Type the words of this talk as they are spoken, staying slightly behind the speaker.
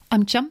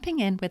I'm jumping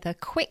in with a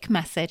quick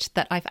message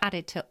that I've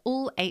added to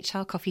all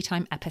HR Coffee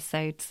Time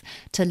episodes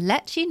to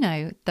let you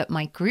know that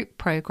my group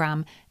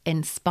program,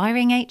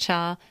 Inspiring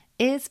HR,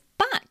 is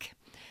back.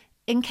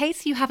 In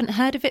case you haven't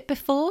heard of it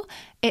before,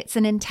 it's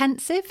an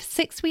intensive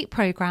 6-week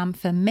program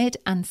for mid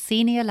and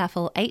senior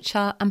level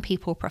HR and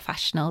people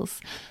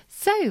professionals.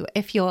 So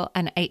if you're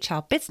an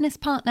HR business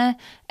partner,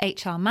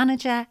 HR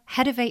manager,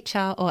 head of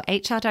HR or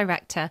HR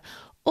director,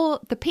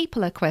 or the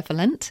people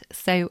equivalent,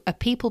 so a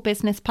people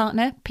business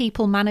partner,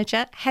 people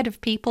manager, head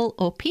of people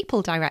or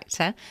people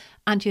director,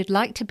 and you'd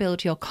like to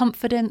build your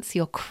confidence,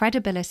 your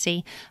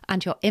credibility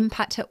and your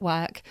impact at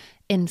work,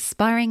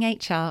 Inspiring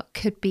HR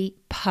could be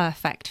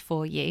perfect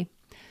for you.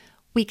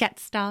 We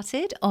get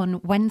started on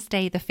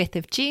Wednesday, the 5th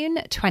of June,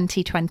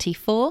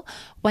 2024,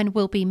 when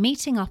we'll be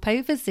meeting up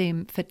over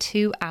Zoom for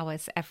 2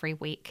 hours every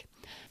week.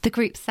 The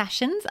group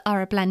sessions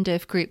are a blend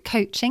of group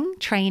coaching,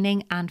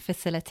 training and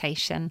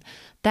facilitation.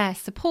 They're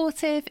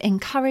supportive,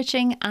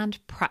 encouraging and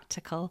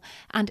practical,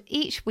 and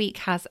each week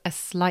has a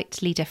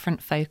slightly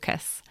different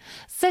focus.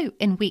 So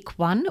in week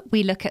 1,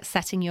 we look at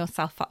setting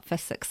yourself up for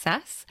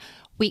success.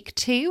 Week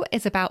 2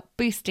 is about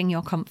boosting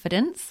your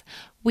confidence.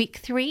 Week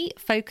 3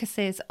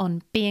 focuses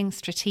on being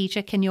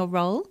strategic in your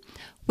role.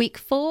 Week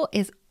 4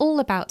 is all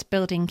about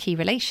building key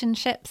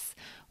relationships.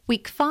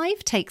 Week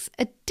 5 takes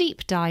a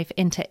deep dive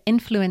into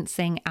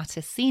influencing at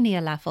a senior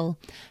level,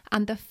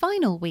 and the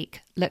final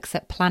week looks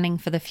at planning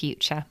for the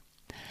future.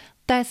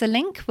 There's a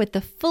link with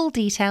the full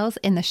details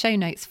in the show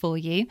notes for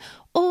you,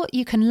 or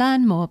you can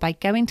learn more by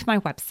going to my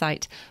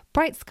website,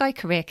 Bright Sky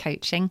Career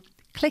Coaching,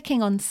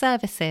 clicking on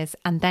Services,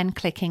 and then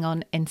clicking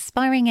on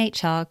Inspiring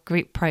HR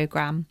Group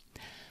Programme.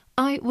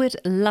 I would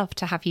love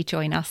to have you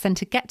join us and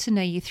to get to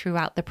know you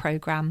throughout the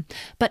programme.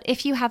 But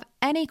if you have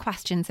any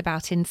questions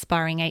about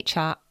Inspiring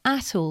HR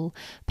at all,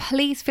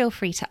 please feel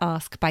free to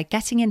ask by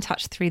getting in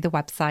touch through the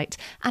website,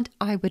 and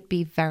I would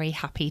be very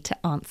happy to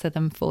answer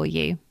them for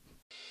you.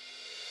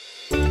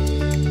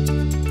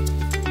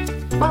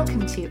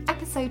 Welcome to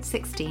episode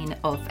 16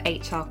 of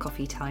HR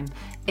Coffee Time.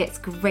 It's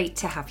great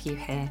to have you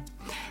here.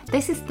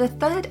 This is the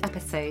 3rd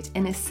episode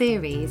in a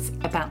series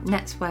about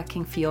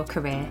networking for your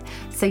career.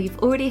 So you've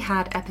already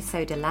had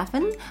episode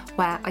 11,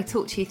 where I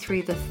talked you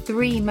through the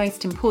 3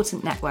 most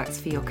important networks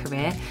for your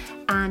career.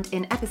 And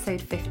in episode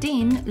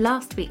 15,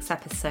 last week's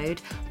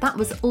episode, that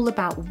was all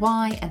about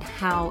why and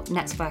how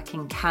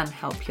networking can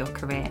help your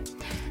career.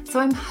 So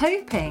I'm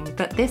hoping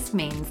that this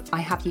means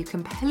I have you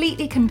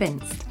completely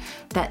convinced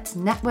that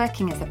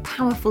networking is a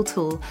powerful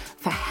tool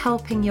for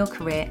helping your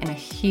career in a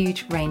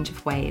huge range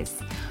of ways.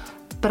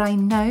 But I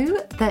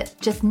know that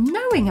just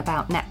knowing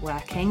about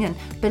networking and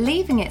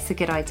believing it's a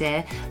good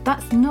idea,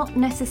 that's not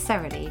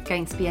necessarily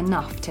going to be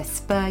enough to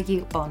spur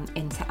you on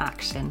into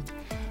action,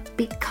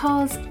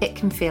 because it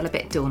can feel a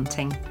bit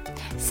daunting.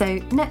 So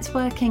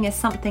networking is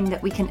something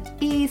that we can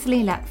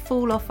easily let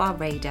fall off our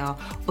radar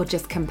or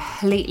just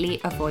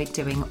completely avoid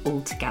doing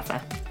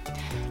altogether.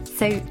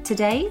 So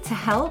today, to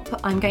help,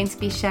 I'm going to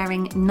be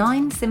sharing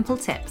 9 simple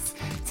tips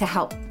to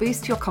help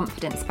boost your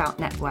confidence about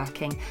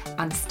networking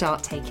and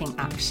start taking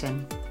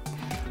action.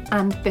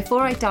 And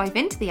before I dive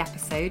into the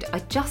episode, I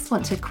just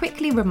want to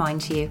quickly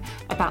remind you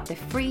about the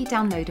free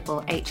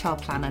downloadable HR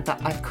planner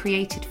that I've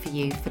created for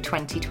you for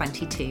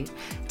 2022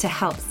 to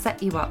help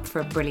set you up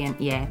for a brilliant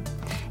year.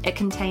 It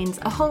contains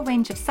a whole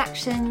range of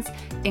sections,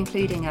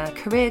 including a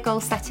career goal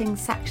setting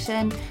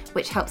section,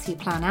 which helps you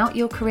plan out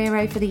your career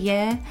over the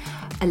year,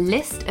 a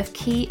list of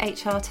key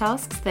HR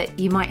tasks that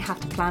you might have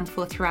to plan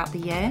for throughout the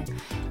year,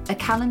 a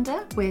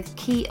calendar with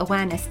key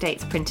awareness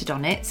dates printed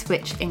on it,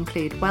 which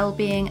include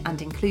wellbeing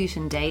and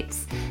inclusion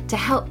dates, to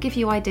help give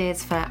you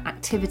ideas for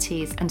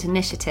activities and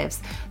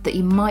initiatives that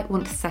you might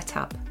want to set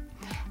up.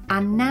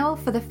 And now,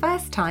 for the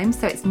first time,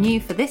 so it's new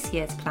for this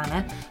year's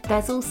planner,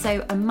 there's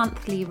also a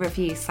monthly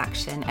review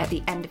section at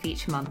the end of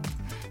each month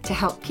to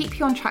help keep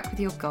you on track with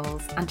your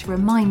goals and to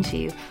remind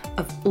you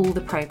of all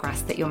the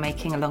progress that you're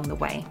making along the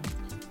way.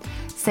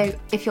 So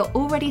if you're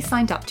already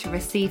signed up to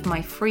receive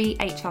my free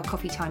HR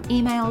Coffee Time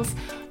emails,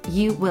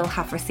 you will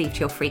have received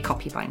your free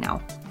copy by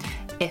now.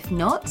 If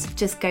not,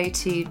 just go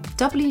to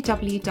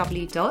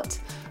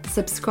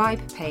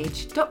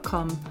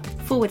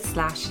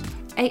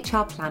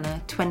www.subscribepage.com/HR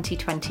Planner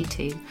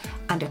 2022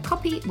 and a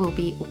copy will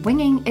be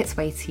winging its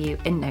way to you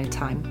in no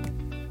time.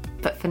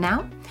 But for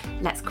now,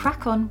 let's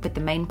crack on with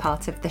the main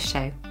part of the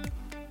show.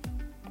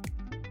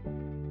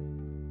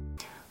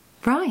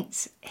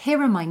 Right, here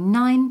are my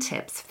 9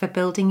 tips for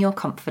building your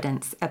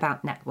confidence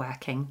about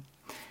networking.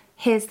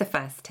 Here's the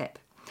first tip.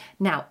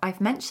 Now,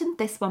 I've mentioned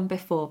this one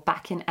before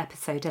back in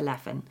episode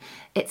 11.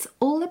 It's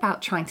all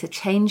about trying to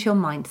change your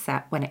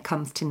mindset when it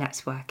comes to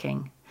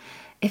networking.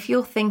 If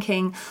you're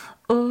thinking,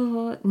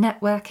 oh,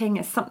 networking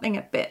is something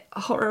a bit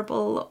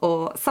horrible,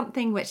 or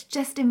something which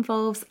just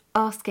involves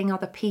asking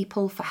other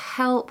people for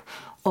help,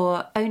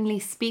 or only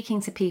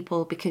speaking to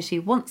people because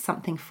you want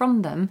something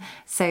from them,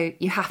 so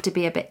you have to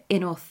be a bit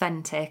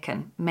inauthentic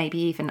and maybe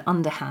even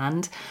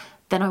underhand,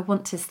 then I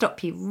want to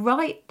stop you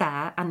right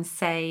there and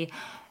say,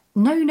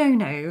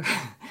 No.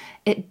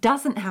 It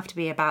doesn't have to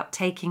be about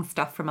taking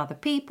stuff from other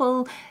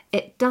people.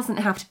 It doesn't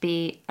have to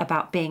be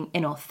about being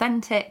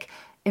inauthentic.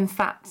 In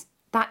fact,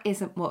 that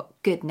isn't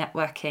what good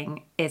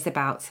networking is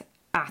about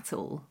at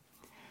all.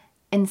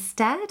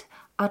 Instead,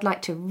 I'd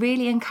like to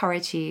really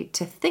encourage you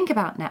to think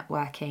about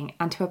networking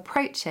and to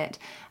approach it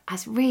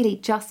as really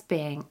just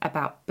being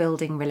about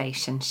building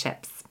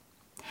relationships.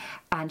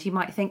 And you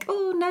might think,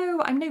 oh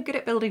no, I'm no good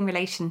at building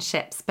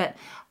relationships, but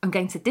I'm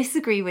going to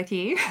disagree with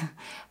you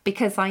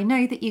because I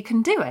know that you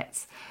can do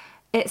it.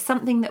 It's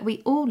something that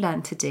we all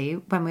learn to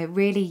do when we're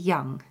really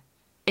young.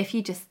 If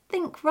you just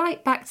think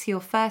right back to your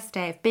first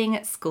day of being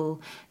at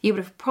school, you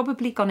would have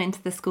probably gone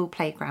into the school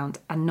playground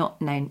and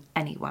not known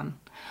anyone.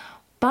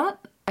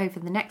 But over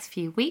the next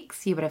few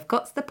weeks, you would have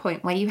got to the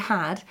point where you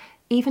had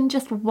even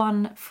just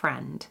one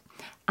friend.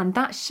 And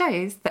that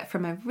shows that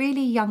from a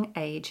really young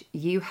age,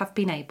 you have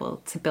been able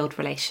to build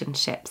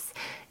relationships.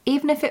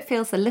 Even if it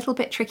feels a little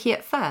bit tricky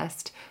at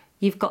first,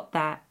 you've got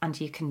there and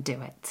you can do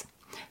it.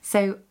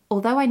 So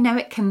although I know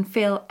it can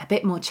feel a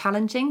bit more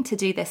challenging to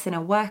do this in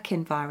a work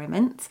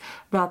environment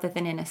rather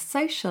than in a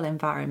social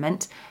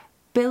environment,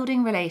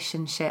 building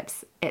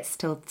relationships, it's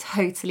still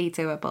totally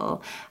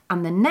doable.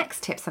 And the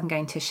next tips I'm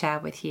going to share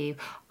with you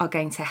are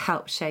going to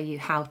help show you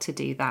how to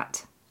do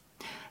that.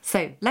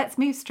 So let's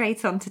move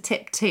straight on to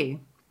tip 2.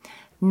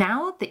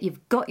 Now that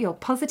you've got your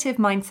positive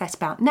mindset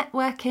about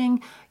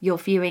networking, you're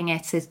viewing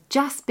it as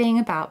just being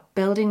about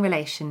building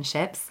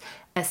relationships,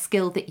 a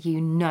skill that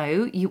you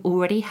know you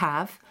already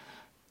have,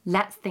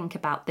 let's think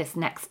about this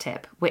next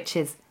tip, which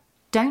is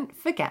don't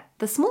forget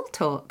the small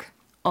talk.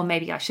 Or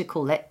maybe I should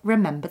call it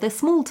remember the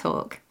small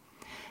talk.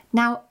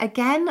 Now,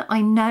 again,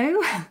 I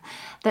know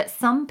that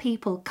some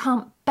people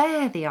can't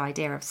bear the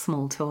idea of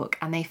small talk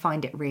and they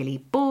find it really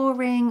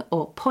boring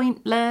or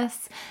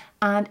pointless.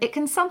 And it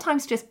can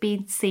sometimes just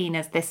be seen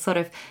as this sort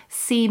of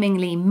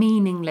seemingly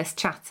meaningless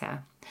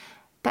chatter.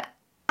 But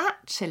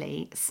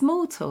actually,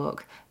 small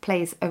talk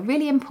plays a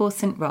really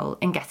important role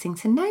in getting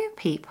to know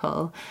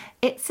people.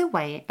 It's a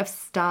way of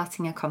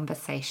starting a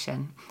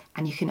conversation,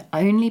 and you can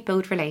only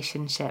build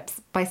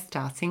relationships by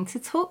starting to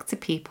talk to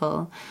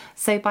people.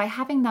 So by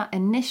having that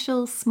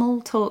initial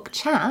small talk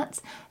chat,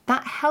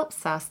 that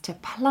helps us to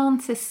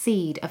plant a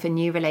seed of a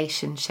new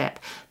relationship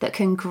that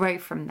can grow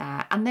from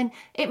there. And then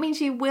it means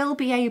you will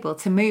be able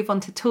to move on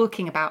to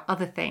talking about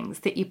other things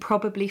that you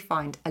probably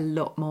find a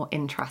lot more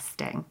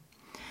interesting.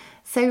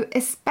 So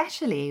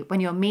especially when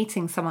you're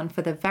meeting someone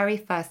for the very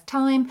first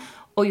time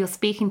or you're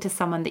speaking to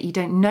someone that you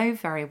don't know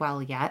very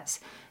well yet,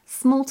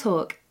 small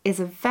talk is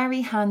a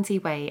very handy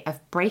way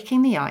of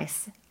breaking the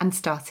ice and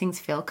starting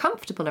to feel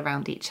comfortable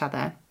around each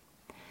other.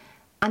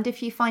 And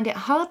if you find it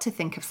hard to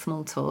think of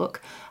small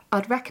talk,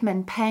 I'd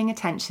recommend paying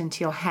attention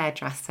to your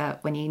hairdresser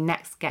when you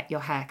next get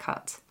your hair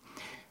cut.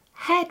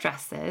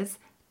 Hairdressers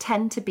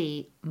tend to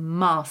be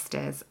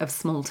masters of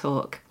small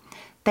talk.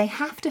 They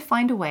have to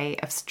find a way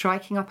of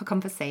striking up a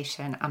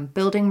conversation and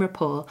building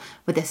rapport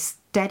with a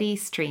steady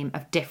stream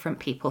of different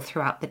people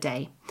throughout the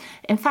day.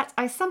 In fact,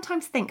 I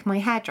sometimes think my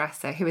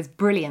hairdresser, who is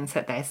brilliant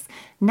at this,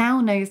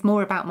 now knows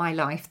more about my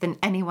life than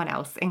anyone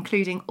else,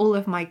 including all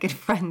of my good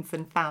friends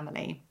and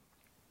family.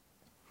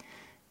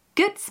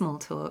 Good small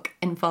talk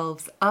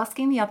involves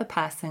asking the other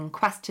person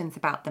questions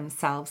about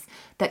themselves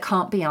that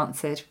can't be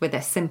answered with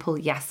a simple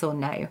yes or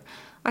no.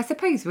 I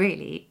suppose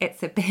really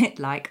it's a bit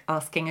like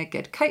asking a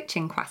good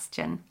coaching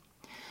question.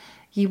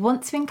 You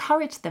want to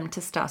encourage them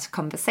to start a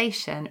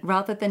conversation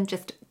rather than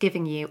just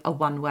giving you a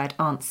one-word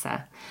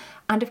answer.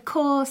 And of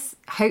course,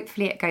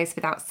 hopefully it goes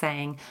without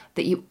saying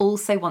that you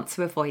also want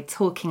to avoid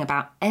talking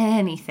about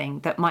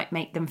anything that might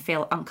make them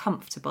feel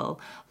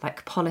uncomfortable,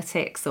 like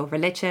politics or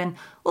religion,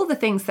 all the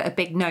things that are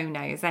big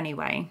no-nos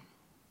anyway.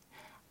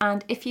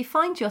 And if you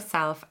find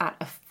yourself at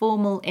a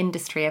formal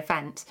industry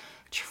event,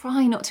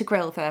 try not to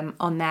grill them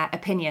on their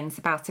opinions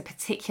about a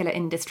particular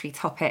industry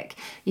topic.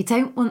 You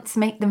don't want to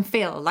make them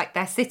feel like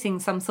they're sitting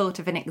some sort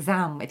of an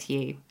exam with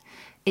you.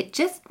 It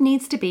just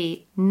needs to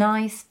be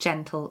nice,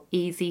 gentle,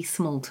 easy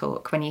small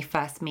talk when you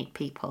first meet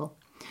people.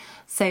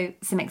 So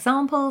some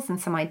examples and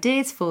some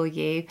ideas for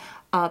you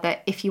are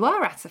that if you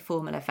are at a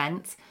formal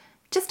event,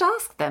 just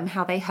ask them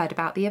how they heard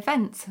about the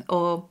event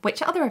or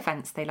which other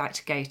events they like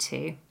to go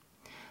to.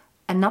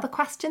 Another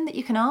question that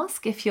you can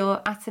ask if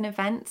you're at an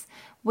event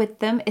with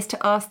them is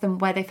to ask them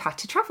where they've had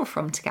to travel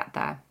from to get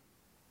there.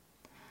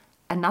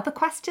 Another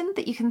question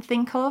that you can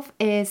think of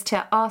is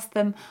to ask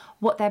them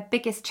what their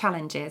biggest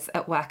challenge is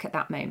at work at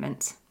that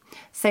moment.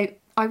 So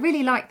I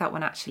really like that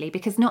one actually,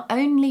 because not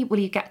only will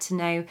you get to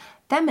know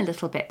them a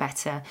little bit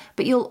better,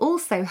 but you'll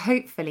also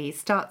hopefully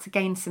start to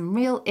gain some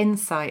real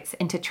insights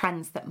into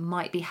trends that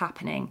might be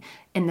happening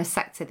in the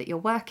sector that you're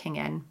working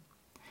in.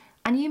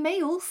 And you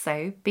may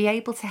also be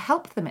able to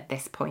help them at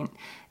this point.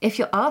 If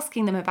you're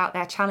asking them about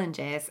their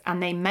challenges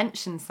and they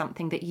mention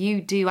something that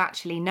you do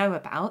actually know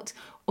about,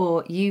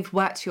 or you've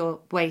worked your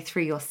way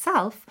through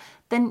yourself,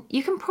 then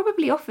you can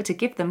probably offer to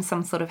give them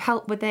some sort of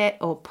help with it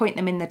or point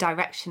them in the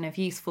direction of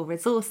useful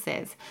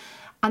resources.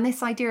 And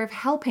this idea of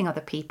helping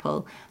other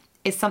people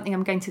is something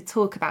I'm going to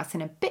talk about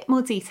in a bit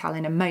more detail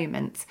in a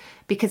moment,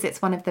 because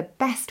it's one of the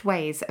best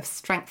ways of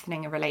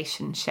strengthening a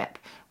relationship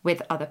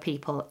with other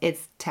people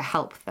is to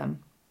help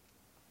them.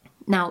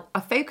 Now, I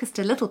focused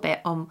a little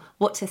bit on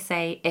what to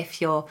say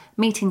if you're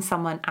meeting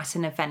someone at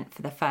an event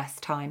for the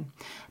first time,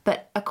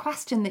 but a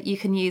question that you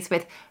can use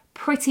with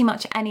pretty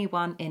much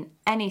anyone in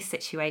any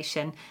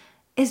situation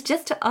is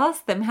just to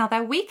ask them how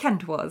their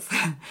weekend was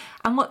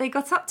and what they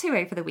got up to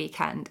over the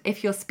weekend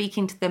if you're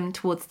speaking to them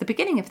towards the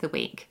beginning of the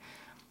week.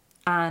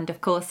 And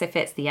of course, if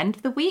it's the end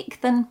of the week,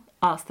 then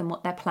ask them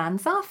what their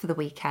plans are for the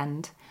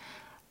weekend.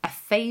 A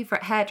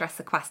favourite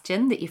hairdresser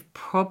question that you've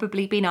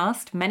probably been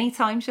asked many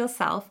times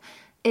yourself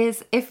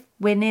is, if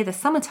we're near the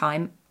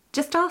summertime,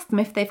 just ask them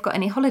if they've got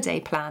any holiday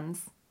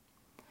plans.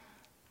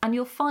 And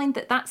you'll find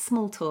that that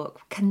small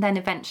talk can then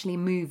eventually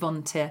move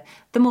on to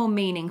the more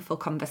meaningful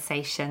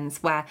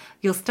conversations where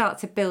you'll start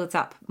to build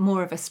up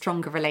more of a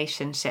stronger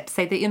relationship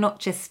so that you're not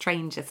just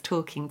strangers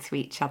talking to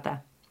each other.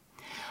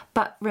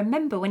 But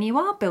remember, when you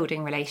are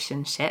building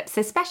relationships,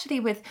 especially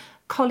with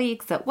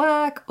colleagues at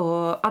work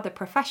or other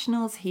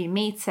professionals who you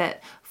meet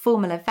at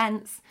formal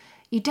events,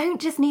 you don't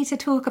just need to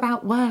talk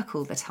about work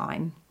all the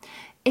time.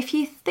 If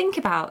you think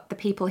about the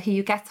people who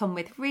you get on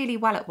with really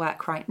well at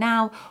work right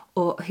now,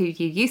 or who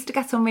you used to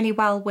get on really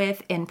well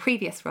with in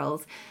previous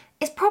roles,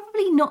 it's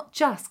probably not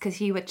just because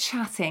you were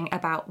chatting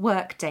about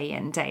work day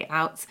in, day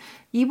out.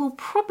 You will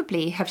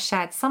probably have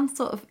shared some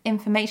sort of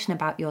information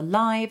about your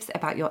lives,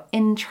 about your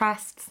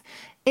interests.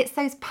 It's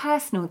those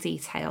personal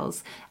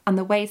details and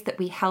the ways that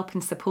we help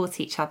and support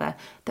each other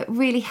that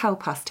really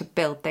help us to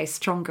build those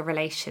stronger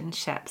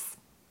relationships.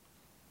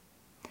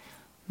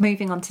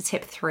 Moving on to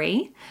tip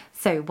 3.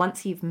 So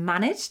once you've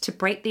managed to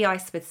break the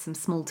ice with some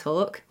small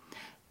talk,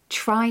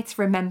 try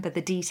to remember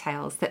the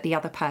details that the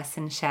other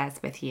person shares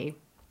with you.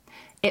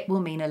 It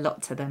will mean a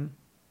lot to them.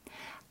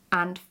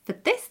 And for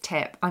this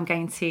tip, I'm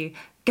going to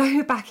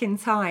go back in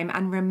time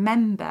and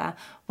remember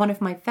one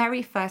of my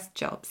very first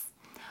jobs.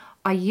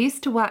 I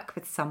used to work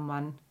with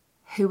someone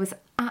who was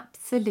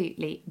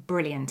absolutely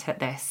brilliant at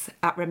this,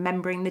 at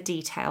remembering the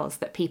details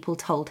that people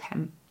told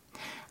him.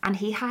 And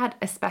he had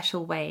a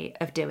special way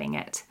of doing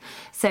it.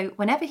 So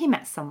whenever he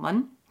met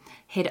someone,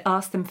 he'd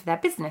ask them for their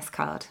business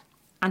card.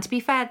 And to be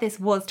fair, this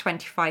was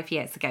 25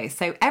 years ago,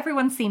 so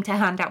everyone seemed to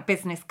hand out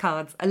business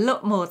cards a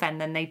lot more then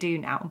than they do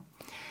now.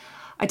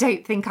 I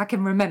don't think I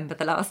can remember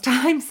the last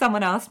time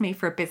someone asked me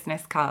for a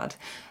business card.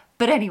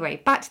 But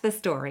anyway, back to the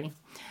story.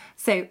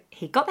 So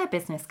he got their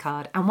business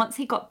card, and once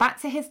he got back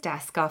to his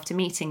desk after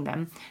meeting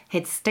them,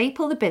 he'd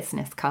staple the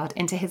business card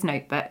into his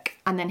notebook,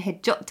 and then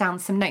he'd jot down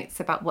some notes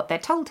about what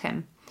they'd told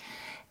him.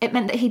 It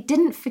meant that he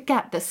didn't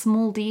forget the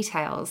small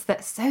details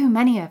that so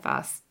many of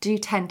us do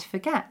tend to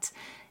forget,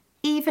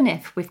 even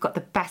if we've got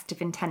the best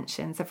of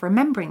intentions of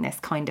remembering this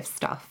kind of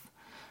stuff.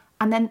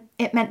 And then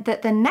it meant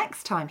that the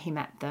next time he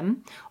met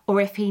them,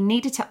 or if he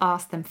needed to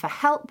ask them for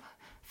help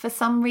for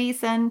some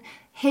reason,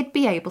 he'd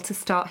be able to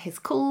start his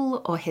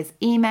call or his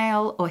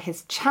email or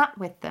his chat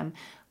with them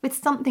with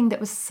something that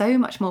was so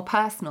much more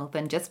personal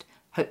than just,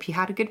 "Hope you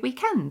had a good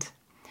weekend."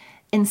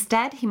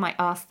 Instead, he might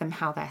ask them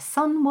how their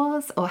son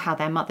was, or how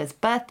their mother's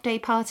birthday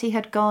party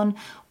had gone,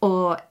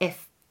 or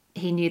if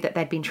he knew that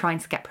they'd been trying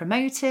to get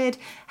promoted,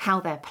 how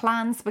their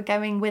plans were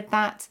going with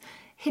that.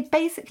 He'd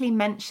basically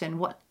mention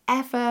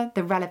whatever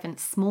the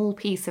relevant small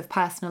piece of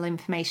personal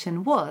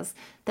information was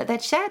that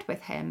they'd shared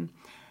with him.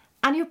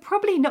 And you're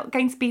probably not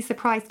going to be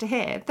surprised to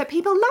hear that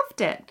people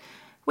loved it.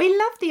 We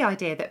love the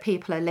idea that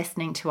people are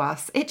listening to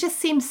us. It just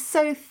seems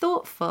so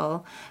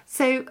thoughtful.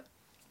 So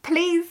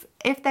please,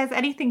 if there's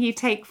anything you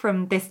take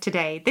from this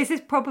today, this is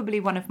probably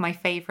one of my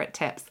favourite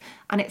tips,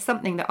 and it's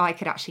something that I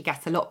could actually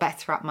get a lot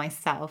better at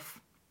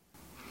myself.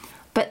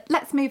 But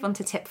let's move on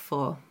to tip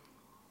 4.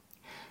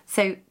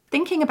 So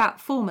thinking about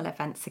formal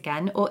events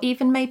again, or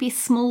even maybe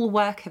small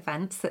work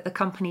events at the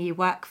company you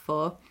work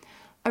for,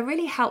 a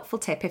really helpful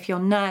tip if you're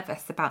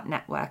nervous about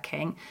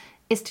networking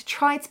is to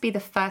try to be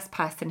the first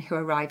person who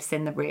arrives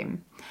in the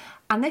room.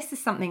 And this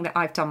is something that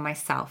I've done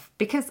myself,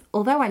 because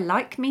although I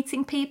like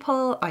meeting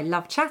people, I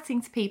love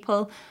chatting to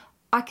people,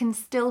 I can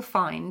still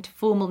find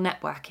formal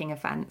networking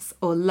events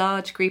or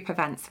large group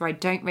events where I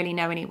don't really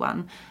know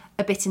anyone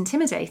a bit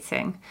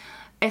intimidating,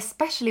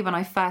 especially when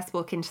I first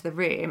walk into the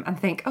room and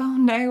think, oh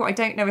no, I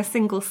don't know a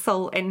single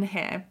soul in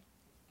here.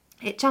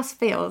 It just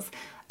feels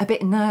a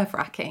bit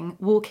nerve-wracking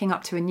walking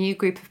up to a new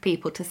group of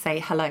people to say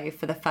hello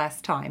for the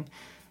first time.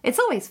 It's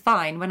always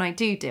fine when I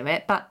do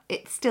it, but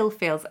it still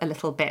feels a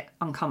little bit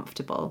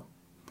uncomfortable.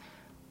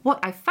 What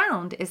I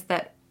found is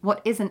that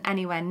what isn't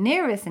anywhere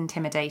near as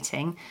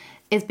intimidating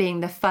is being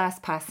the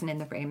first person in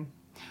the room.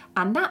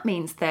 And that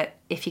means that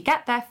if you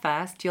get there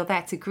first, you're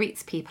there to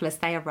greet people as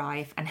they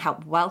arrive and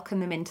help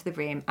welcome them into the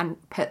room and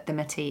put them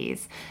at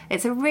ease.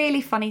 It's a really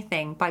funny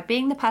thing. By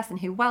being the person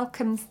who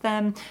welcomes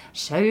them,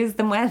 shows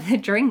them where the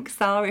drinks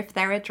are, if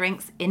there are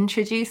drinks,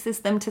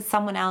 introduces them to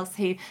someone else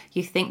who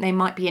you think they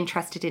might be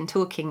interested in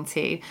talking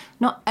to,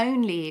 not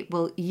only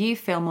will you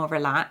feel more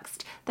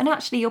relaxed, then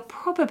actually you're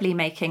probably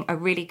making a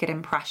really good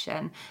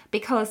impression,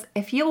 because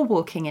if you're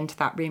walking into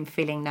that room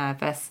feeling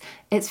nervous,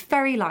 it's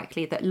very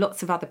likely that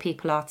lots of other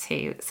people are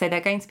too. So they're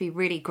going to be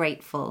really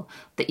grateful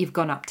that you've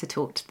gone up to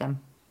talk to them.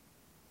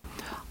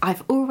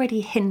 I've already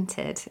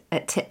hinted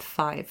at tip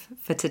 5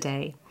 for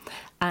today,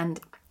 and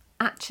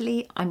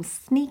actually I'm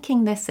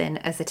sneaking this in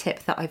as a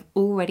tip that I've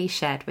already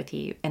shared with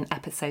you in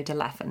episode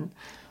 11,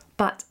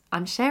 but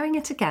I'm sharing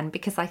it again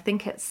because I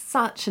think it's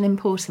such an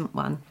important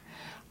one.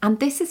 And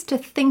this is to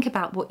think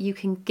about what you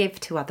can give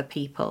to other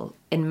people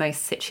in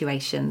most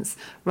situations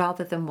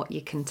rather than what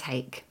you can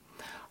take.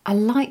 I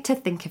like to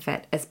think of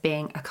it as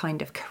being a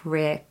kind of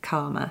career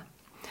karma.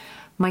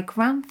 My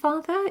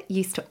grandfather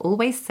used to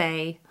always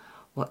say,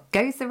 "What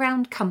goes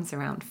around comes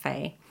around,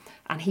 Faye."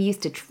 And he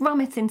used to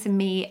drum it into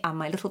me and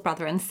my little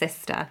brother and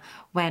sister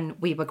when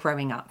we were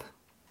growing up.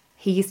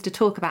 He used to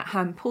talk about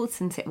how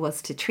important it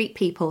was to treat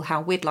people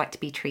how we'd like to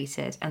be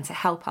treated and to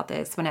help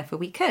others whenever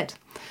we could.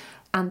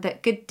 And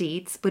that good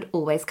deeds would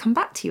always come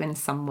back to you in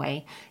some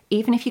way,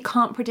 even if you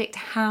can't predict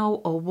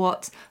how or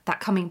what that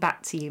coming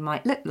back to you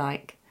might look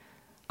like.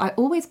 I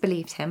always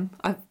believed him.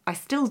 I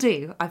still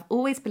do. I've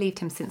always believed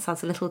him since I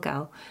was a little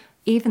girl,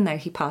 even though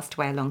he passed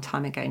away a long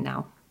time ago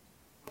now.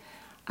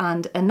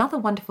 And another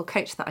wonderful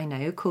coach that I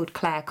know, called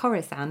Claire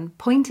Corazan,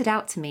 pointed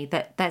out to me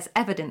that there's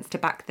evidence to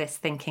back this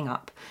thinking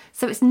up.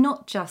 So it's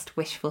not just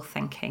wishful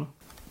thinking.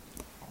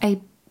 A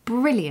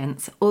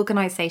brilliant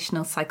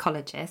organisational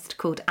psychologist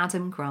called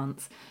Adam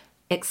Grant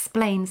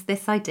explains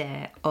this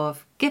idea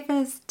of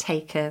givers,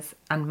 takers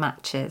and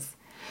matchers.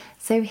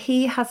 So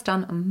he has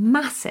done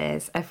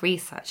masses of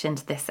research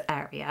into this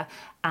area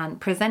and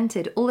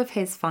presented all of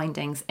his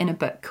findings in a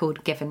book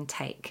called Give and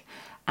Take.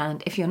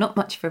 And if you're not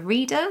much of a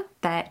reader,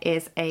 there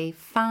is a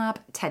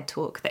fab TED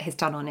talk that he's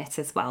done on it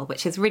as well,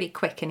 which is really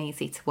quick and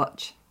easy to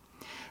watch.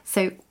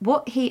 So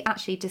what he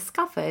actually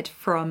discovered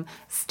from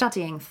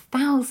studying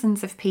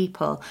thousands of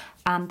people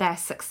and their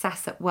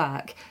success at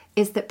work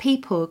is that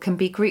people can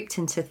be grouped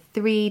into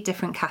 3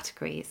 different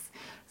categories.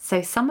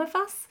 So some of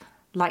us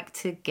like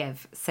to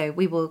give. So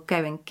we will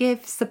go and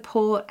give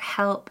support,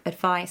 help,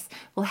 advice.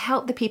 We'll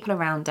help the people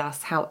around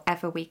us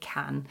however we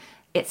can.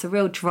 It's a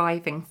real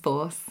driving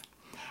force.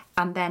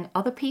 And then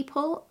other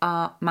people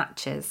are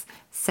matchers.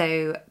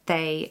 So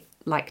they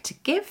like to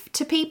give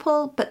to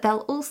people, but they'll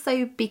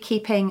also be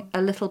keeping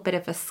a little bit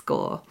of a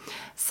score.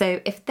 So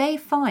if they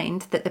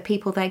find that the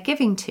people they're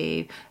giving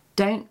to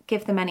don't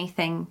give them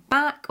anything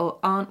back or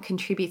aren't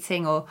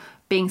contributing or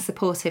being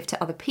supportive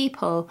to other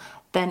people,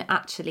 then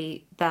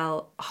actually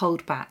they'll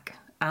hold back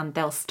and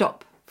they'll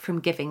stop from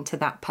giving to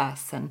that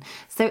person.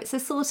 So it's a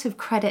sort of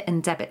credit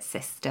and debit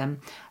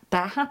system.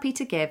 They're happy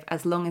to give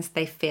as long as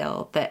they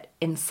feel that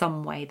in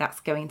some way that's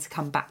going to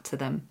come back to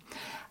them.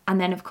 And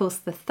then, of course,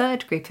 the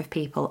third group of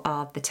people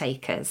are the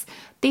takers.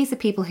 These are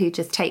people who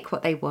just take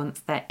what they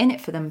want, they're in it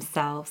for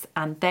themselves,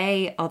 and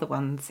they are the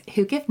ones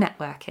who give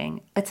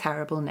networking a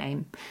terrible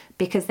name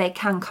because they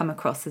can come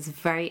across as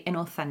very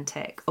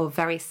inauthentic or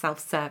very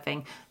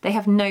self-serving. They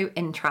have no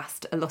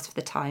interest a lot of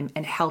the time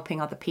in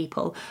helping other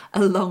people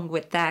along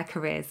with their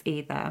careers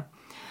either.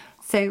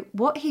 So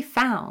what he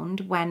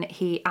found when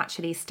he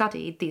actually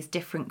studied these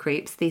different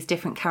groups, these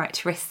different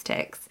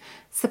characteristics,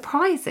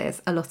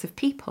 surprises a lot of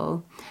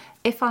people.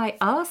 If I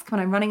ask when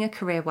I'm running a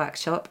career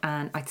workshop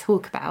and I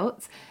talk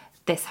about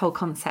this whole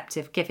concept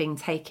of giving,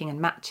 taking and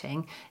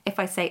matching, if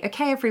I say,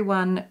 okay,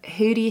 everyone,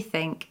 who do you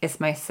think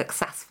is most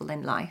successful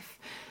in life?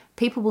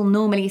 People will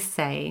normally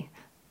say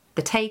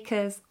the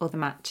takers or the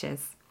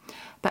matchers.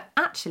 But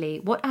actually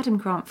what Adam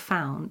Grant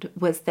found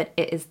was that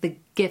it is the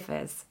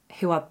givers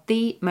who are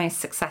the most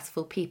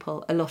successful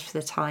people a lot of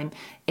the time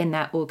in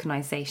their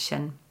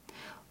organisation.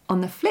 On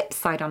the flip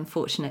side,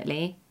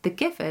 unfortunately, the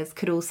givers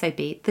could also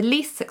be the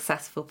least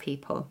successful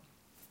people.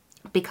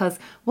 Because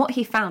what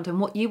he found,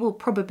 and what you will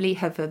probably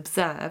have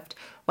observed,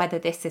 whether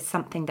this is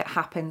something that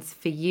happens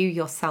for you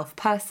yourself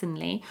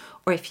personally,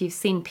 or if you've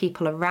seen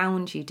people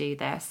around you do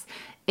this,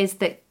 is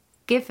that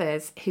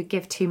givers who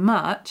give too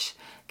much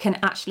can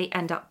actually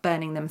end up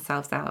burning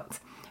themselves out.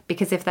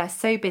 Because if they're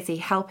so busy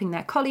helping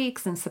their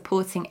colleagues and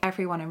supporting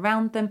everyone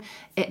around them,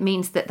 it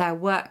means that their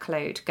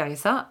workload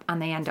goes up and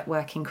they end up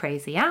working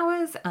crazy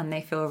hours and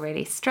they feel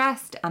really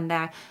stressed and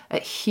they're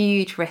at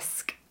huge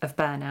risk of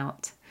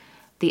burnout.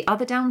 The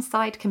other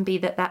downside can be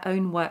that their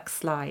own work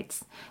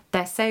slides.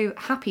 They're so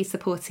happy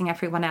supporting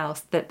everyone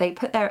else that they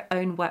put their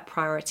own work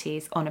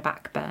priorities on a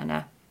back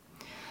burner.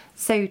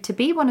 So to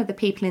be one of the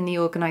people in the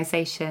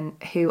organisation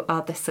who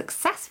are the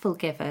successful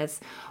givers,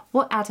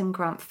 what Adam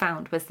Grant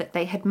found was that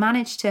they had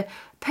managed to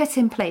put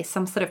in place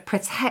some sort of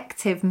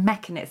protective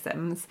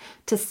mechanisms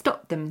to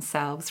stop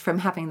themselves from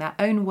having their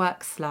own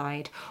work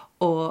slide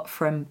or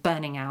from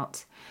burning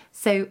out.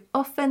 So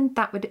often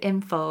that would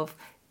involve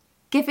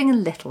giving a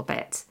little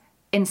bit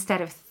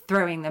instead of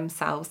throwing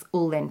themselves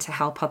all in to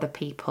help other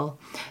people.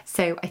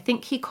 So I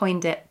think he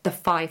coined it the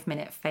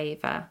 5-minute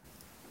favour.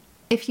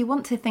 If you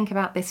want to think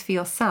about this for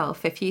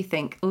yourself, if you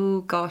think, oh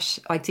gosh,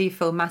 I do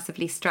feel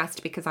massively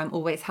stressed because I'm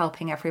always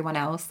helping everyone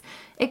else,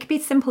 it could be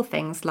simple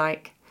things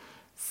like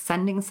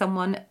sending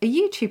someone a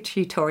YouTube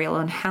tutorial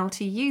on how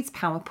to use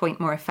PowerPoint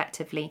more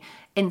effectively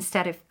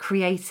instead of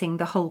creating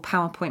the whole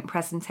PowerPoint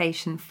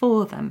presentation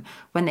for them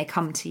when they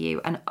come to you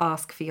and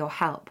ask for your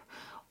help.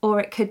 Or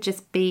it could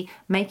just be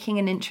making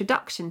an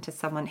introduction to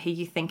someone who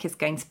you think is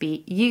going to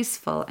be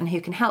useful and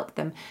who can help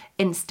them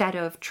instead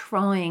of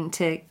trying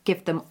to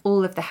give them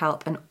all of the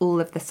help and all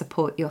of the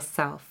support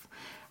yourself.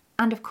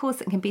 And of course,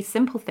 it can be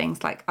simple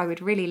things like, I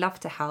would really love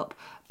to help,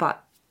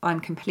 but I'm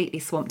completely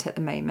swamped at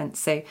the moment.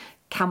 So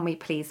can we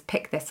please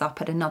pick this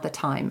up at another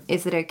time?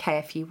 Is it okay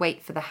if you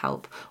wait for the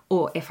help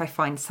or if I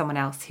find someone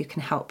else who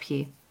can help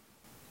you?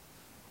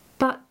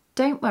 But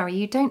don't worry,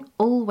 you don't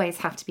always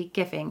have to be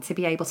giving to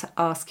be able to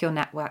ask your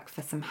network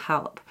for some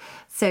help.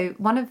 So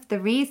one of the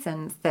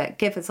reasons that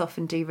givers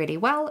often do really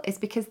well is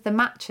because the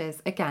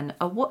matchers, again,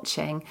 are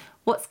watching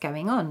what's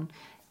going on.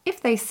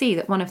 If they see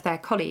that one of their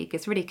colleagues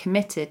is really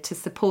committed to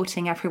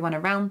supporting everyone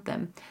around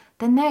them,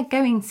 then they're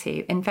going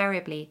to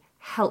invariably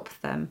help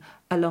them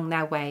along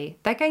their way.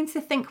 They're going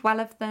to think well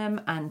of them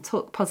and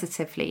talk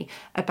positively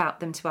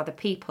about them to other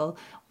people,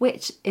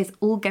 which is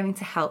all going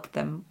to help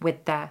them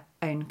with their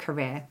own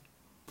career.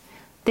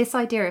 This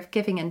idea of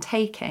giving and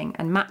taking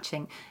and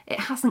matching, it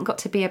hasn't got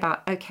to be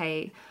about,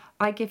 okay,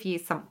 I give you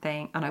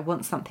something and I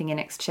want something in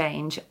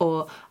exchange,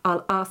 or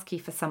I'll ask you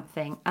for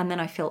something and then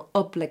I feel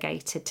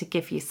obligated to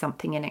give you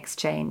something in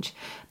exchange.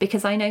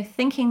 Because I know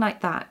thinking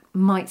like that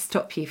might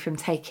stop you from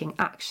taking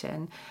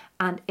action,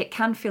 and it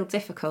can feel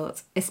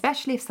difficult,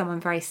 especially if someone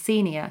very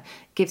senior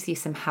gives you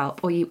some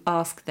help or you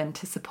ask them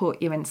to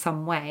support you in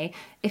some way.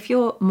 If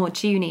you're more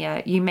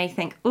junior, you may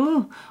think,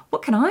 oh,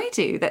 what can I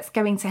do that's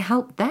going to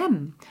help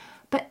them?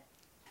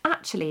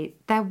 Actually,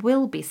 there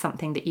will be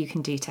something that you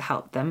can do to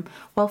help them.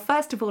 Well,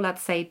 first of all, I'd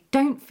say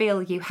don't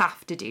feel you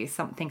have to do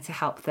something to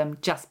help them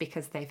just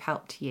because they've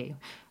helped you.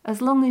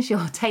 As long as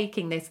you're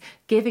taking this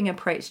giving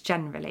approach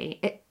generally,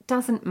 it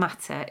doesn't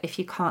matter if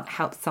you can't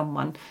help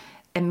someone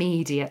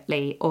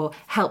immediately or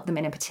help them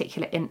in a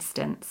particular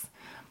instance.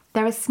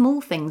 There are small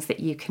things that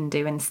you can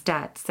do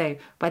instead. So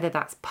whether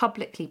that's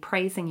publicly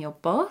praising your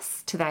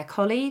boss to their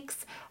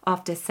colleagues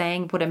after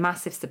saying what a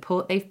massive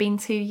support they've been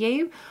to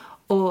you,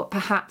 or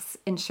perhaps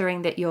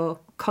ensuring that your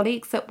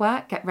colleagues at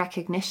work get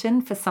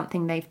recognition for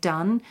something they've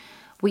done.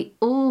 We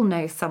all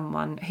know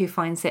someone who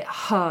finds it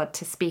hard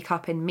to speak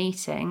up in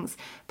meetings.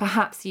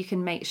 Perhaps you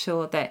can make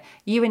sure that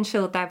you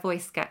ensure their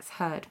voice gets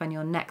heard when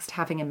you're next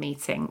having a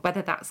meeting,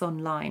 whether that's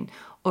online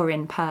or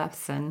in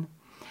person.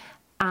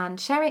 And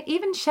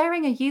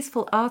sharing a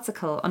useful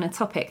article on a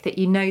topic that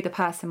you know the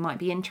person might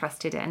be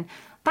interested in,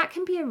 that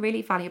can be a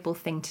really valuable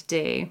thing to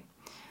do.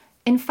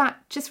 In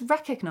fact, just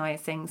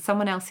recognising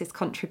someone else's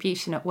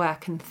contribution at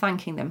work and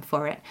thanking them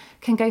for it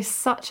can go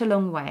such a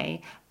long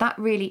way. That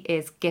really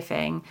is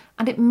giving,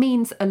 and it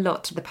means a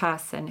lot to the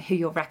person who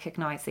you're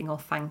recognising or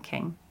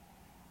thanking.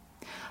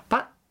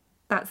 But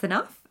that's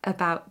enough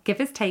about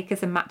givers,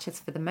 takers and matchers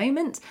for the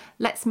moment.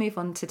 Let's move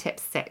on to tip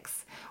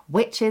 6,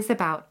 which is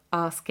about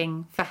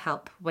asking for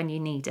help when you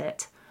need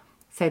it.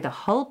 So the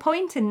whole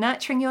point in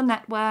nurturing your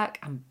network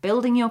and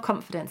building your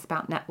confidence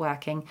about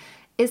networking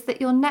is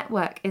that your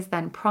network is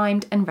then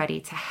primed and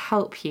ready to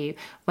help you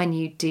when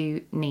you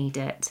do need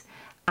it.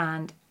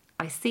 And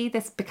I see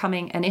this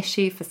becoming an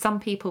issue for some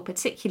people,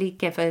 particularly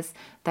givers.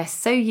 They're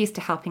so used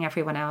to helping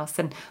everyone else.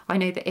 And I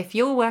know that if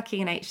you're working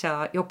in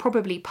HR, you're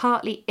probably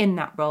partly in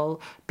that role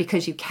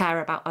because you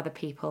care about other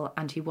people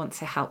and you want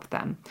to help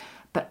them.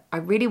 But I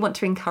really want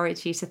to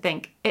encourage you to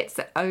think it's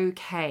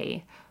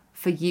okay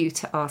for you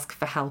to ask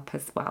for help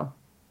as well.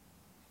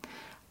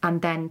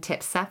 And then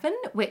tip 7,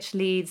 which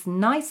leads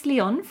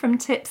nicely on from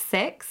tip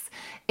 6,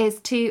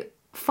 is to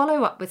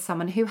follow up with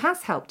someone who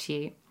has helped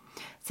you.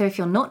 So if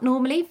you're not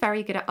normally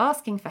very good at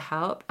asking for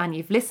help and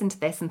you've listened to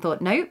this and thought,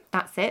 no,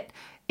 that's it,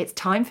 it's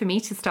time for me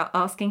to start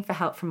asking for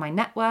help from my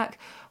network.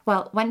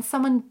 Well, when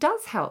someone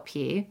does help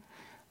you,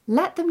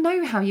 let them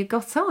know how you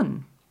got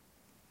on.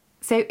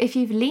 So if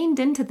you've leaned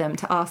into them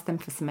to ask them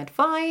for some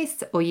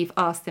advice, or you've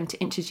asked them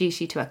to introduce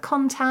you to a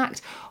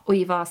contact, or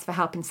you've asked for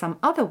help in some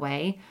other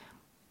way,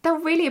 they'll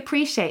really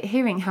appreciate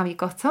hearing how you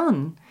got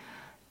on.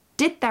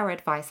 Did their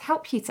advice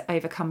help you to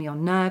overcome your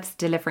nerves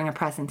delivering a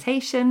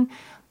presentation?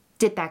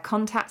 Did their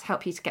contact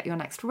help you to get your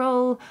next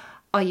role?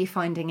 Are you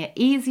finding it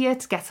easier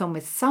to get on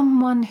with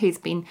someone who's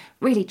been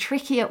really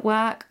tricky at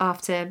work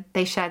after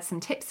they shared some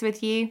tips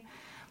with you?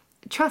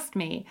 Trust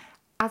me,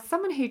 as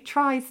someone who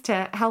tries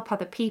to help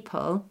other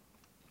people,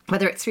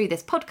 whether it's through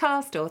this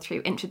podcast or through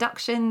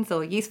introductions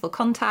or useful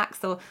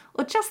contacts or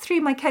just through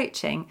my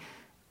coaching.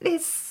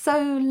 It's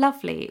so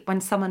lovely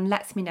when someone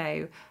lets me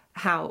know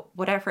how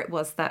whatever it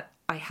was that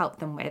I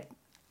helped them with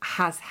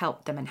has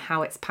helped them and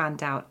how it's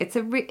panned out. It's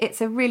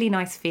a really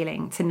nice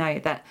feeling to know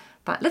that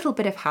that little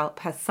bit of help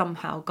has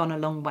somehow gone a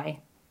long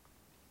way.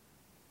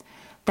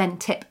 Then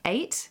tip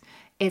 8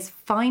 is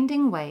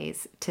finding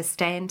ways to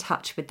stay in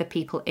touch with the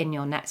people in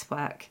your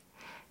network.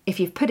 If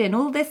you've put in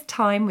all this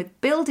time with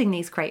building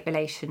these great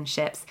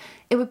relationships,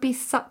 it would be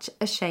such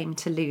a shame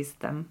to lose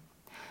them.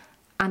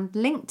 And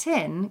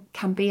LinkedIn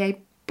can be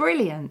a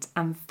brilliant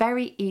and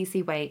very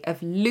easy way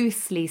of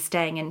loosely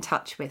staying in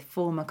touch with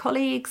former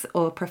colleagues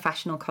or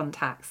professional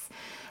contacts.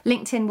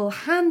 LinkedIn will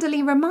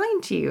handily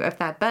remind you of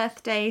their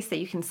birthday so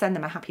you can send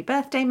them a happy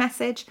birthday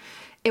message.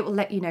 It will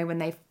let you know when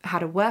they've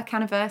had a work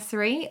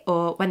anniversary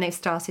or when they've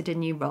started a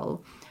new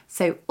role.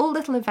 So all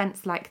little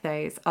events like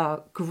those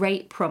are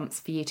great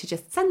prompts for you to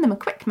just send them a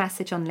quick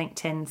message on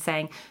LinkedIn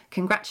saying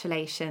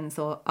congratulations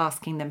or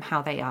asking them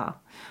how they are.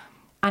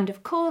 And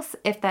of course,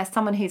 if there's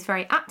someone who's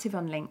very active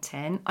on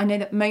LinkedIn, I know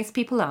that most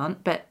people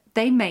aren't, but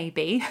they may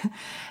be,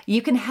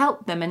 you can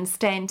help them and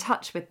stay in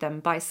touch with them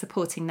by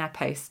supporting their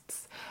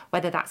posts,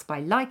 whether that's by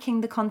liking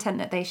the content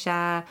that they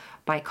share,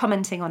 by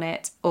commenting on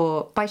it,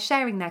 or by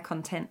sharing their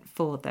content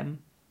for them.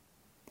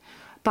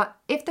 But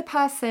if the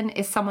person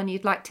is someone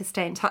you'd like to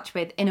stay in touch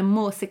with in a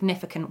more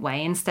significant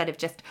way, instead of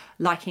just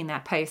liking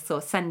their posts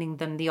or sending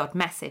them the odd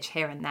message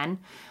here and then,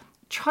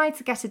 try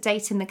to get a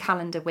date in the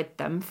calendar with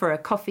them for a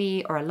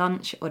coffee or a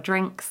lunch or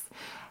drinks.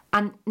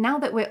 And now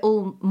that we're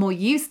all more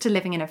used to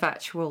living in a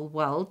virtual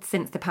world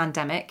since the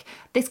pandemic,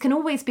 this can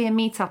always be a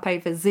meet-up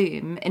over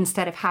Zoom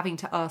instead of having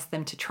to ask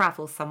them to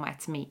travel somewhere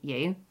to meet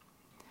you.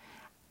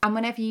 And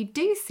whenever you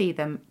do see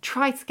them,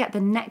 try to get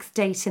the next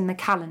date in the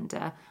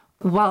calendar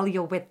while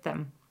you're with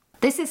them.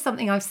 This is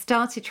something I've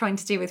started trying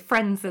to do with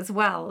friends as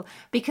well,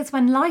 because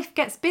when life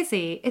gets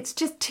busy, it's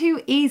just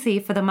too easy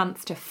for the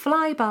months to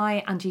fly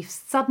by and you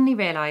suddenly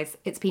realise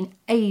it's been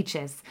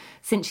ages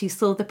since you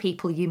saw the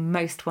people you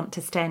most want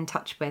to stay in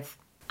touch with.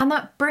 And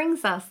that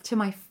brings us to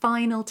my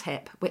final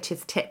tip, which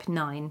is tip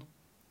 9.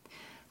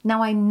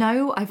 Now, I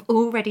know I've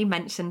already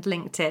mentioned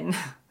LinkedIn,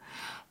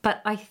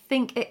 but I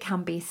think it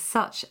can be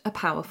such a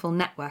powerful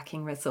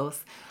networking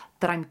resource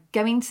that I'm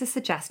going to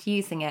suggest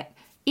using it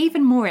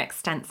even more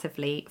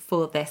extensively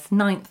for this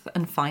 9th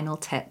and final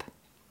tip.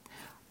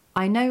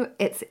 I know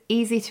it's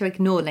easy to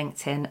ignore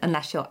LinkedIn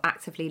unless you're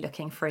actively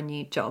looking for a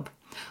new job.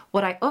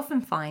 What I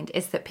often find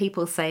is that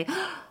people say,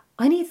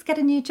 I need to get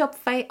a new job,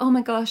 Faye. Oh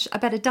my gosh, I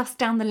better dust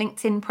down the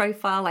LinkedIn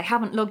profile. I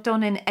haven't logged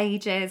on in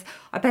ages.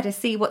 I better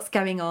see what's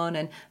going on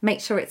and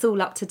make sure it's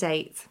all up to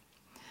date.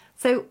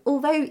 So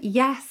although,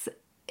 yes,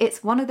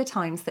 it's one of the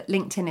times that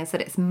LinkedIn is at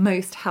its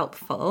most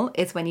helpful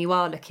is when you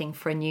are looking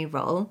for a new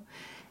role.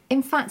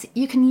 In fact,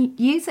 you can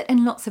use it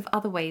in lots of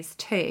other ways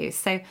too.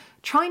 So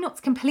try not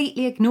to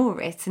completely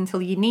ignore it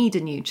until you need a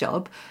new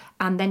job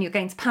and then you're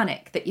going to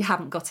panic that you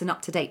haven't got an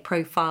up-to-date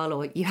profile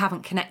or you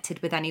haven't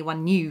connected with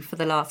anyone new for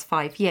the last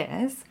 5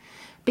 years,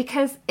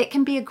 because it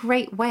can be a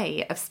great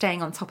way of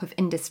staying on top of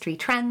industry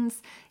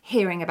trends,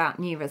 hearing about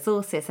new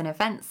resources and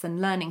events and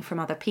learning from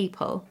other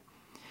people.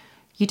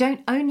 You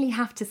don't only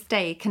have to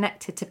stay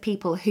connected to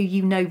people who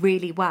you know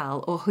really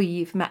well or who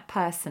you've met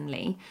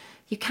personally.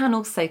 You can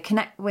also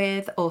connect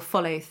with or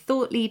follow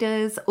thought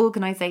leaders,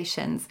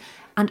 organisations,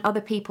 and other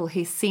people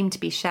who seem to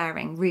be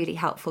sharing really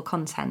helpful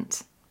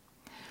content.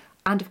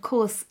 And of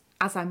course,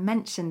 as I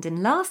mentioned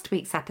in last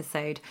week's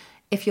episode,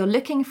 if you're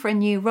looking for a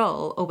new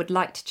role or would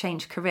like to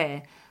change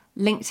career,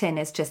 LinkedIn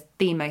is just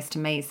the most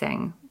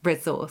amazing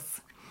resource.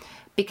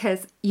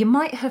 Because you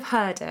might have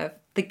heard of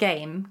the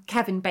game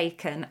Kevin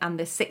Bacon and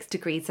the 6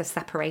 Degrees of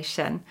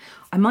Separation.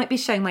 I might be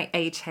showing my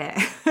age here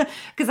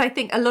because I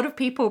think a lot of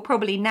people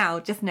probably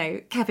now just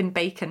know Kevin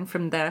Bacon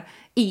from the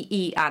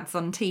EE ads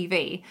on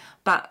TV,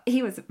 but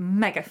he was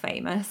mega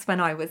famous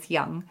when I was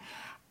young.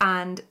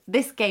 And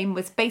this game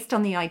was based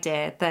on the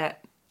idea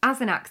that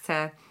as an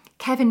actor,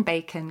 Kevin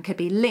Bacon could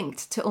be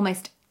linked to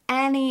almost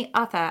any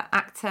other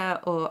actor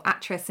or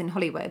actress in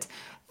Hollywood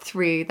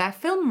through their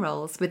film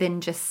roles within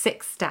just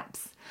 6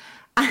 steps.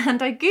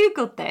 And I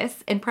googled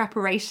this in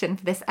preparation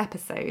for this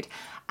episode,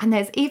 and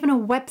there's even a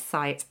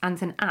website and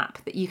an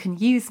app that you can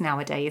use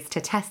nowadays to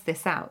test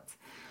this out.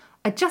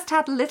 I just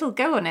had a little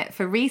go on it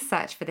for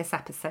research for this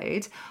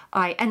episode.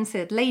 I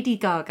entered Lady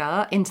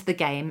Gaga into the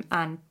game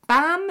and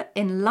bam,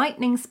 in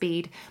lightning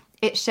speed,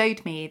 it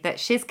showed me that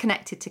she's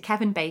connected to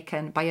Kevin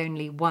Bacon by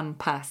only one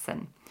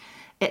person.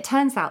 It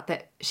turns out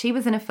that she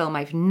was in a film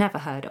I've never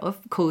heard of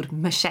called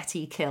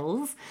Machete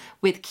Kills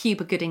with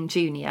Cuba Gooding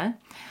Jr.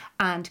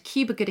 And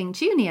Cuba Gooding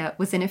Jr.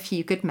 was in A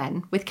Few Good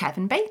Men with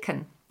Kevin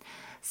Bacon.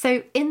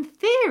 So in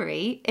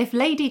theory, if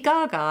Lady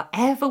Gaga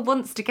ever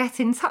wants to get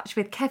in touch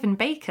with Kevin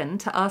Bacon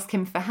to ask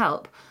him for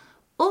help,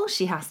 all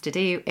she has to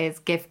do is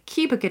give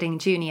Cuba Gooding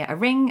Jr. a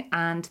ring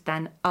and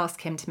then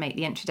ask him to make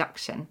the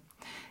introduction.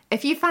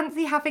 If you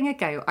fancy having a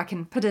go, I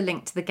can put a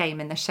link to the game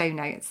in the show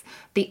notes.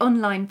 The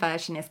online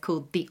version is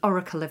called The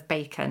Oracle of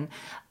Bacon.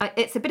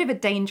 It's a bit of a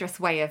dangerous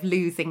way of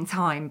losing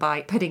time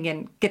by putting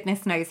in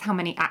goodness knows how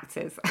many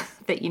actors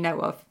that you know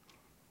of.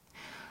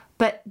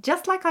 But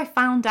just like I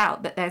found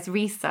out that there's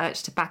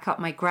research to back up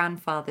my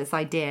grandfather's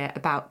idea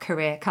about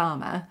career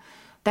karma,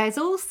 there's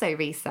also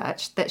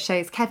research that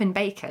shows Kevin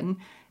Bacon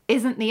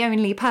isn't the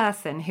only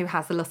person who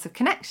has a lot of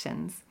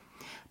connections.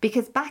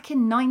 Because back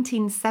in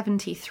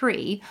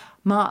 1973,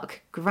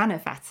 Mark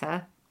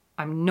Granovetter,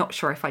 I'm not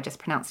sure if I just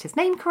pronounced his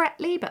name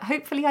correctly, but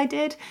hopefully I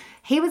did,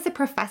 he was a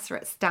professor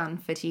at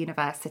Stanford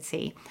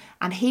University,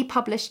 and he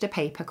published a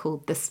paper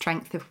called The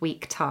Strength of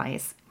Weak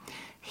Ties.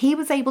 He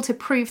was able to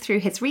prove through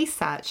his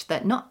research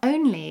that not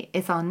only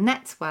is our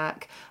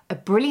network a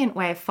brilliant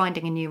way of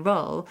finding a new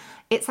role,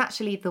 it's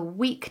actually the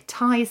weak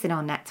ties in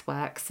our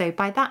network. So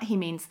by that he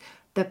means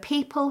the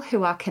people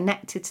who are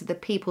connected to the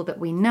people that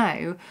we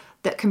know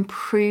that can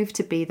prove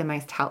to be the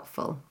most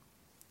helpful.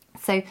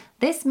 So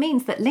this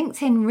means that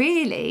LinkedIn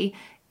really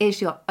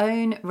is your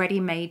own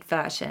ready-made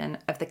version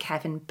of the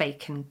Kevin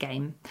Bacon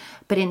game.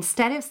 But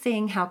instead of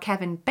seeing how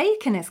Kevin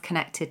Bacon is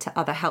connected to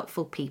other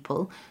helpful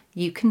people,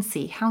 you can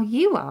see how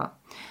you are.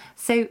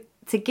 So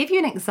to give you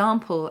an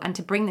example and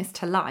to bring this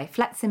to life,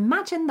 let's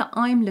imagine that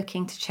I'm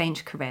looking to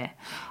change career.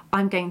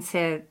 I'm going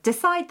to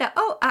decide that,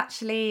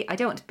 actually, I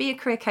don't want to be a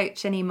career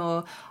coach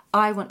anymore.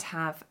 I want to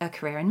have a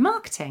career in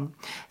marketing.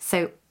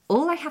 So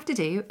all I have to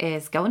do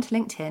is go onto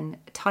LinkedIn,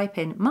 type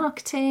in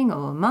marketing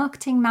or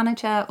marketing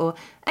manager or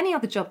any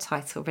other job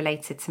title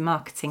related to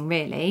marketing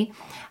really,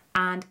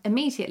 and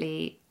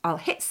immediately I'll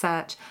hit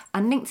search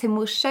and LinkedIn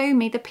will show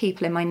me the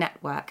people in my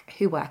network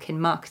who work in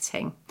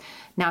marketing.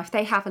 Now, if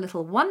they have a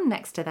little 1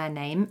 next to their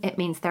name, it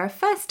means they're a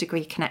first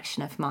degree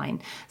connection of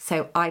mine.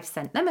 So I've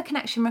sent them a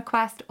connection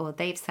request or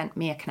they've sent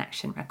me a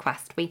connection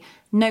request. We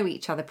know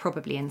each other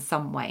probably in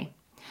some way.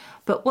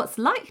 But what's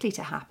likely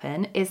to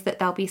happen is that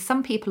there'll be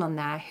some people on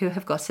there who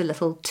have got a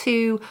little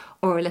 2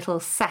 or a little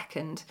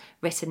 2nd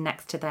written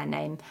next to their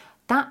name.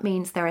 That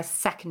means they're a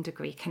 2nd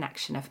degree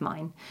connection of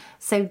mine.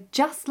 So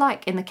just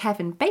like in the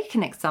Kevin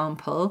Bacon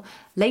example,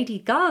 Lady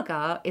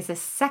Gaga is a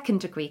 2nd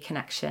degree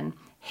connection.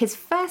 His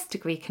 1st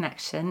degree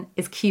connection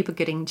is Cuba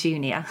Gooding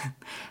Jr.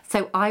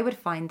 So I would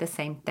find the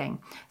same thing.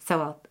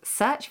 So I'll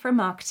search for a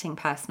marketing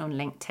person on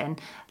LinkedIn.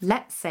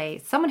 Let's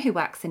say someone who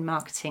works in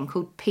marketing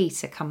called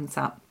Peter comes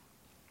up.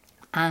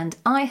 And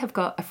I have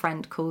got a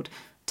friend called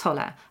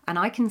Tola, and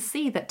I can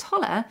see that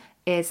Tola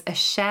is a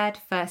shared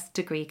 1st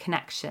degree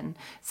connection.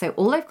 So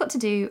all I've got to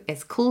do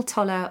is call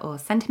Tola or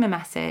send him a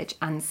message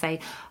and say,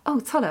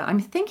 Tola,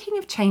 I'm thinking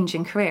of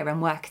changing career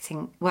and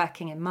working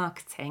in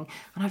marketing,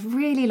 and I'd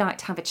really like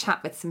to have a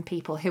chat with some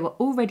people who are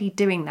already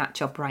doing that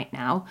job right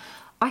now.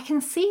 I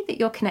can see that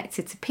you're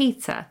connected to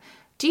Peter.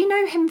 Do you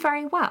know him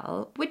very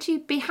well? Would you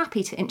be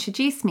happy to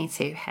introduce me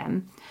to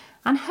him?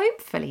 And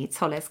hopefully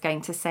Tola's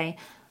going to say,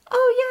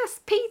 oh yes,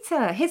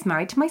 Peter, he's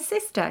married to my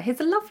sister. He's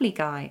a lovely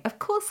guy. Of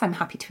course I'm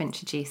happy to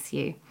introduce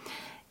you.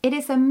 It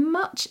is a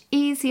much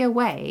easier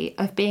way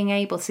of being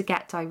able to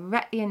get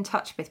directly in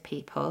touch with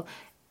people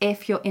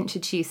if you're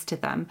introduced to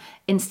them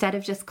instead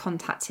of just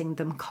contacting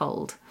them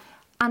cold.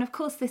 And of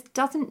course, this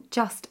doesn't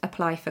just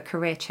apply for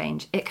career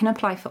change. It can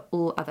apply for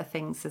all other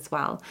things as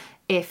well.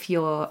 If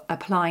you're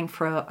applying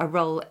for a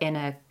role in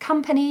a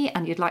company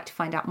and you'd like to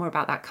find out more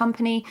about that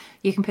company,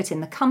 you can put in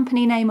the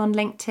company name on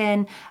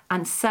LinkedIn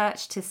and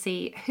search to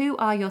see who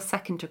are your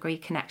 2nd degree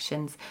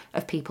connections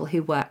of people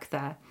who work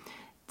there,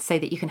 so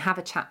that you can have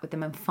a chat with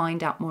them and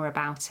find out more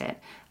about it.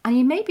 And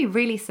you may be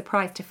really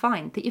surprised to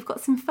find that you've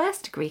got some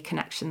 1st degree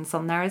connections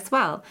on there as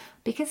well,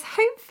 because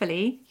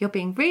hopefully you're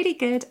being really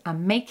good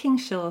and making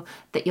sure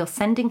that you're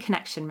sending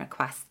connection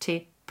requests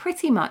to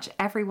pretty much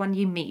everyone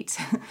you meet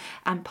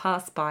and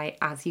pass by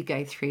as you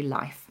go through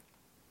life.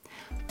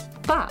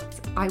 But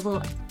I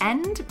will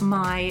end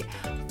my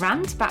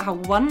rant about how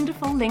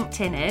wonderful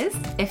LinkedIn is.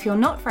 If you're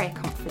not very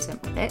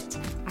confident with it,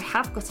 I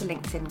have got a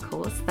LinkedIn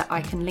course that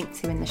I can link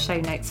to in the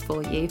show notes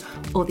for you,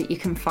 or that you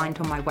can find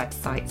on my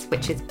website,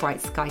 which is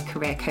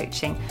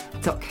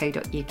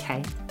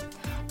brightskycareercoaching.co.uk.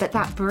 But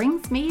that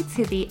brings me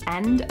to the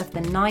end of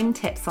the 9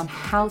 tips on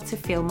how to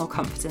feel more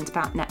confident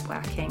about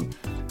networking.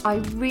 I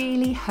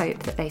really hope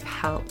that they've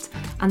helped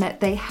and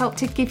that they help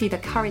to give you the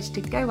courage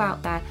to go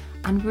out there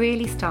and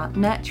really start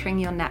nurturing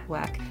your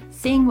network,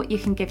 seeing what you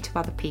can give to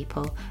other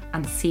people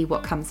and see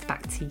what comes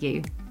back to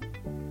you.